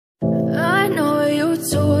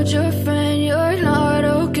told your friend you're not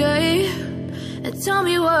okay, and tell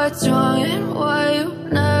me what's wrong and why you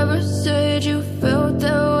never said you felt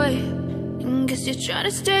that way. And guess you're trying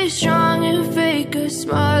to stay strong and fake a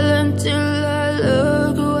smile until I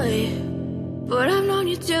look away. But I've known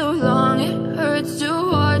you too long, it hurts to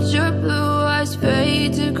watch your blue eyes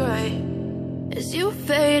fade to gray as you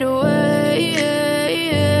fade away,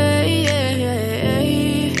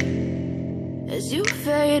 as you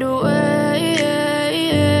fade away.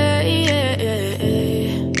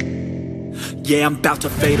 Yeah, I'm about to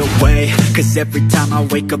fade away, cause every time I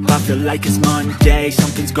wake up I feel like it's Monday.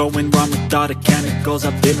 Something's going wrong with all the chemicals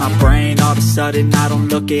up in my brain. All of a sudden I don't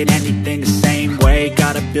look at anything the same way.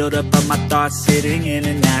 Gotta build up of my thoughts sitting in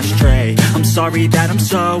an ashtray. I'm sorry that I'm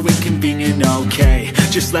so inconvenient, okay.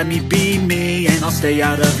 Just let me be me and I'll stay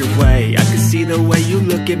out of your way. I can see the way you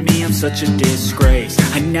look at me, I'm such a disgrace.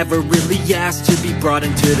 I never really asked to be brought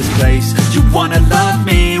into this place. You wanna love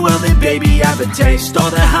me? Well then baby I have a taste. All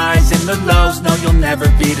the highs and the lows, no you'll never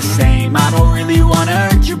be the same. I don't really wanna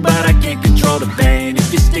hurt you but I can't control the pain.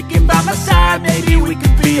 If you're sticking by my side, maybe we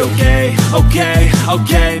could be okay.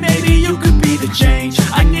 Okay, maybe you could be the change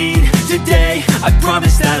I need today. I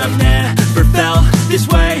promise that I've never felt this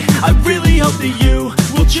way. I really hope that you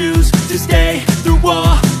will choose to stay through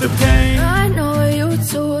all the pain. I know you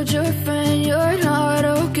told your friend you're not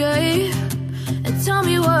okay, and tell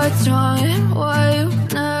me what's wrong and why you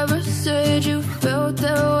never said you felt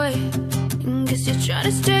that way. And guess you're trying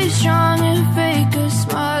to stay strong and fake a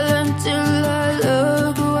smile until I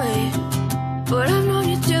look away. But I've known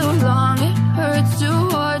you too long, it hurts to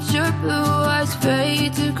watch your blue eyes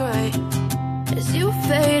fade to gray as you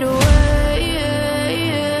fade away,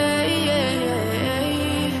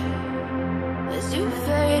 as you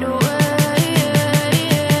fade away,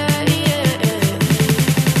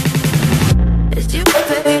 as you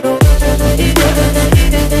fade away.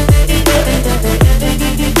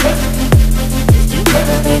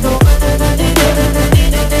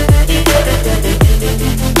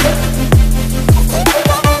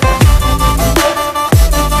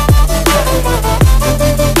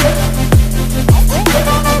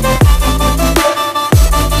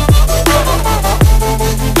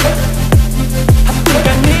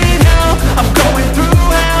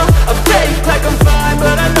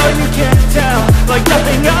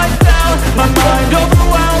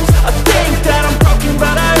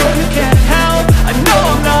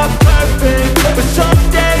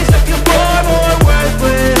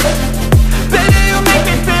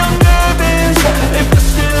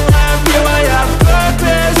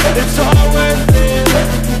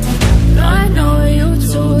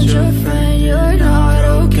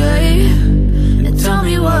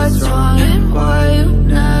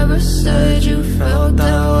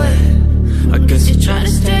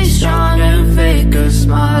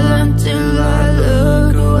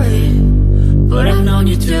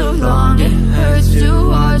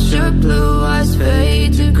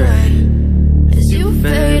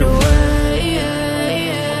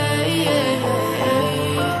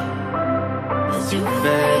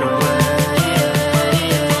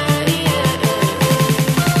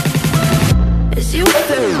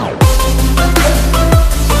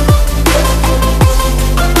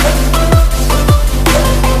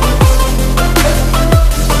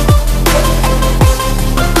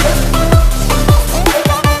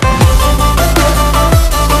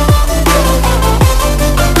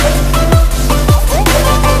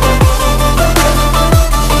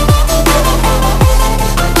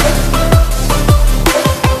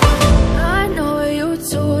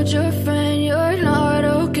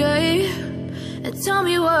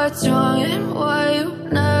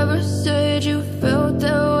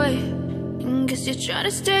 Try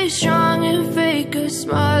to stay strong and fake a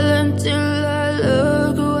smile until I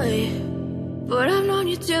look away. But I've known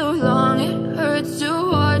you too long, it hurts to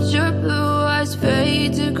watch your blue eyes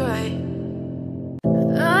fade to gray.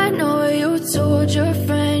 I know you told your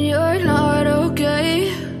friend you're not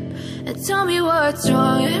okay, and tell me what's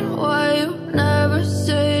wrong and why you never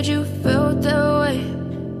said you felt that way.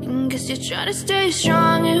 And guess you're trying to stay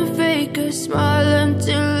strong and fake a smile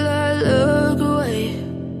until I look away.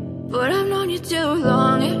 But I've known you too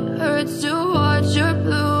long, it hurts to watch your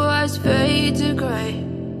blue eyes fade to gray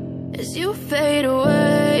as you fade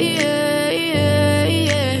away,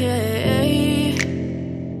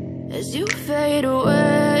 as you fade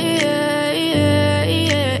away.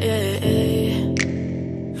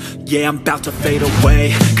 Yeah, I'm about to fade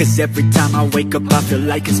away, cause every time I wake up I feel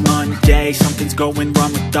like it's Monday. Something's going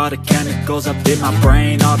wrong with all the chemicals up in my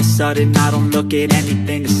brain. All of a sudden I don't look at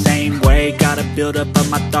anything the same way. Gotta build up of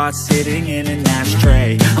my thoughts sitting in an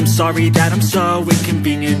ashtray. I'm sorry sorry that I'm so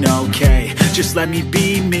inconvenient, okay? Just let me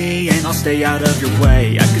be me and I'll stay out of your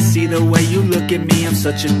way. I can see the way you look at me, I'm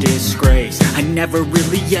such a disgrace. I never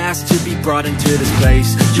really asked to be brought into this place.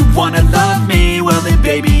 You wanna love me? Well then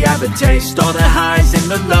baby, have a taste. All the highs and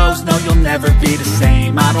the lows, no you'll never be the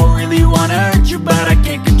same. I don't really wanna hurt you, but I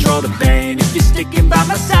can't control the pain. If you're sticking by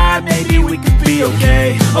my side, maybe we could be okay.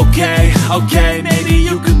 Okay, maybe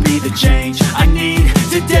you could be the change I need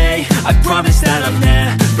today. I promise that I've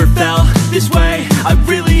never felt this way. I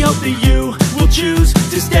really hope that you will choose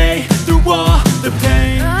to stay through all the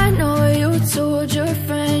pain. I know you told your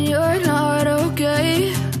friend you're not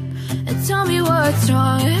okay, and tell me what's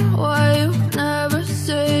wrong and why you never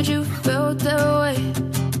said you felt that way.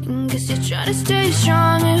 Guess you're trying to stay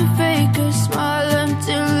strong and fake a smile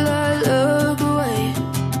until I look away.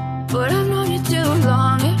 But I've known you too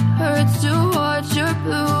long, it hurts to watch your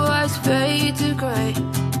blue eyes fade to gray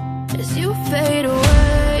as you fade away.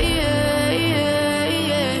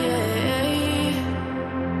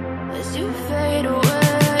 As you fade away.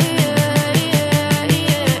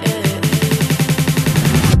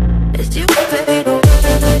 As you fade away.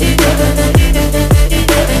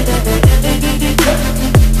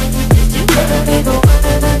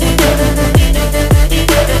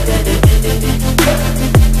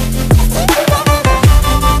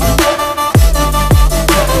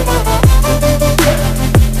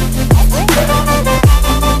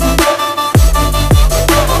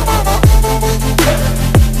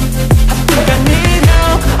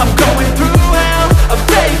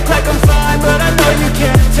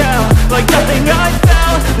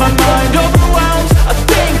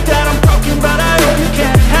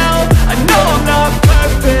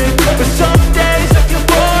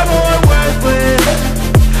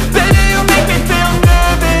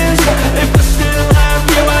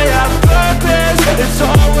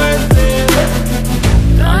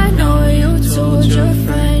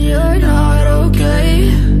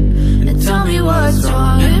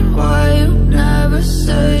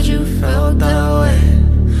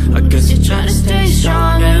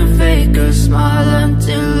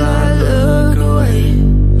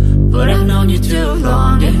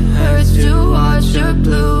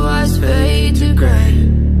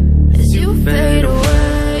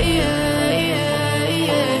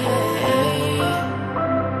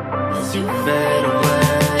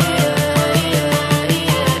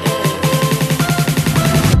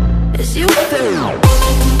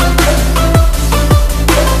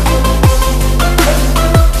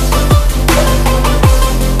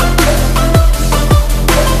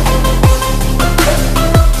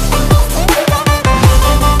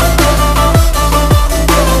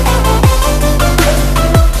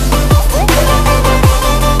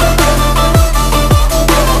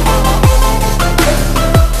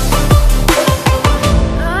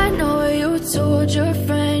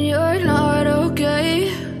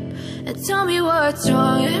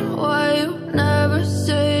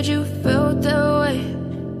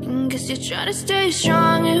 Try to stay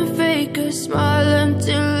strong and fake a smile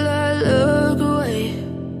until I look away.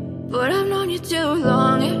 But I've known you too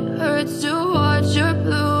long, it hurts to watch your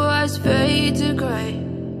blue eyes fade to gray.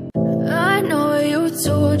 I know you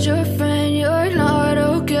told your friend you're not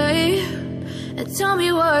okay, and tell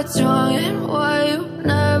me what's wrong and why you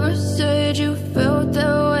never said you felt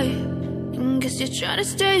that way. Guess you're trying to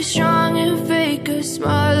stay strong and fake a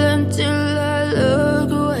smile until I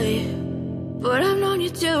look away. But I've known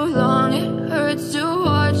you too long, it hurts to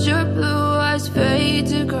watch your blue eyes fade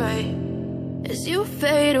to gray as you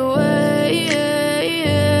fade away.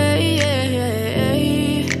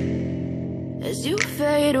 As you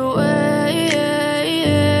fade away.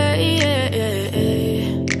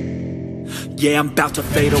 Yeah, I'm about to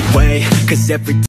fade away, 'cause every